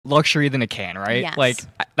luxury than a can, right? Yes. Like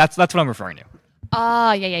that's what I'm referring to.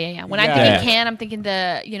 Oh, yeah. When I'm thinking can, I'm thinking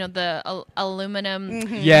the aluminum.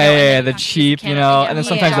 The cheap, and then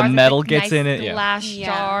sometimes the metal gets in it. Glass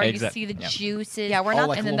jar. You see the juices. Yeah, we're not.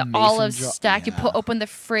 like and then the mason olives jar. stacked. Yeah. You open the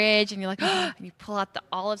fridge, and you're like, and you pull out the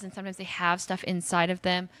olives, and sometimes they have stuff inside of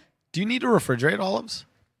them. Do you need to refrigerate olives?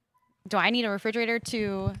 Do I need a refrigerator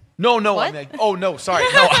to? No. What? I'm like, oh no, sorry.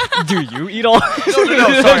 No, Do you eat all?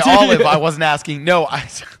 no. Sorry, olive. I wasn't asking. No, I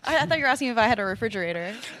thought you were asking if I had a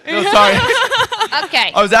refrigerator. no, sorry.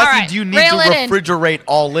 Okay. I was asking, do you need to refrigerate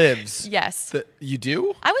olives? Yes. You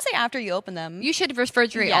do? I would say after you open them. You should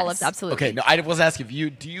refrigerate olives, absolutely. Okay, no, I was asking if you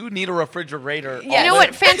do you need a refrigerator? You know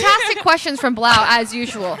what? Fantastic questions from Blau, as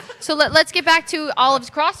usual. So let's get back to Olives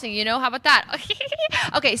Crossing. How about that?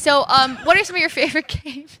 Okay, so what are some of your favorite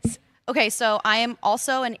games? Okay, so I am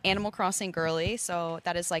also an Animal Crossing girly, so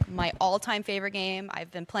that is like my all-time favorite game.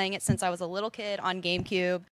 I've been playing it since I was a little kid on GameCube.